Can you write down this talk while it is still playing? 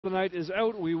the night is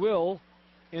out, we will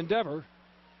endeavor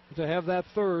to have that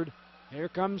third. Here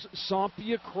comes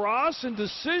Sompi across, and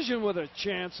Decision with a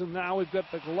chance, and now we've got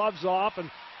the gloves off, and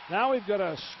now we've got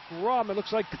a scrum. It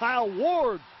looks like Kyle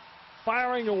Ward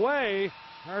firing away.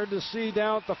 Hard to see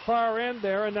down at the far end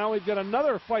there, and now we've got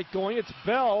another fight going. It's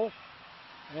Bell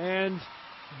and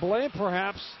Blain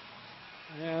perhaps,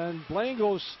 and Blain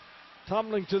goes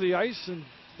tumbling to the ice, and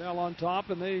Bell on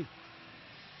top, and they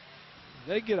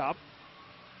get up.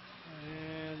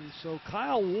 And so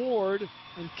Kyle Ward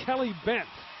and Kelly Bent.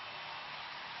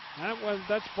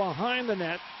 That's behind the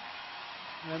net.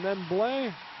 And then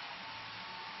Blain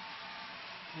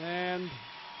and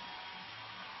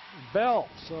Bell.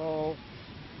 So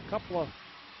a couple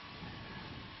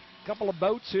of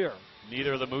bouts here.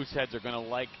 Neither of the Mooseheads are going to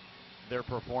like their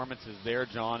performances there,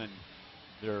 John, and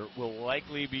there will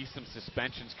likely be some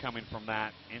suspensions coming from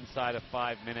that. Inside of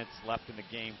 5 minutes left in the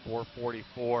game,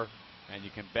 4:44. And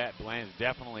you can bet Blain is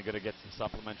definitely going to get some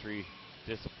supplementary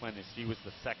discipline, as he was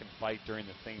the second fight during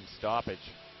the same stoppage.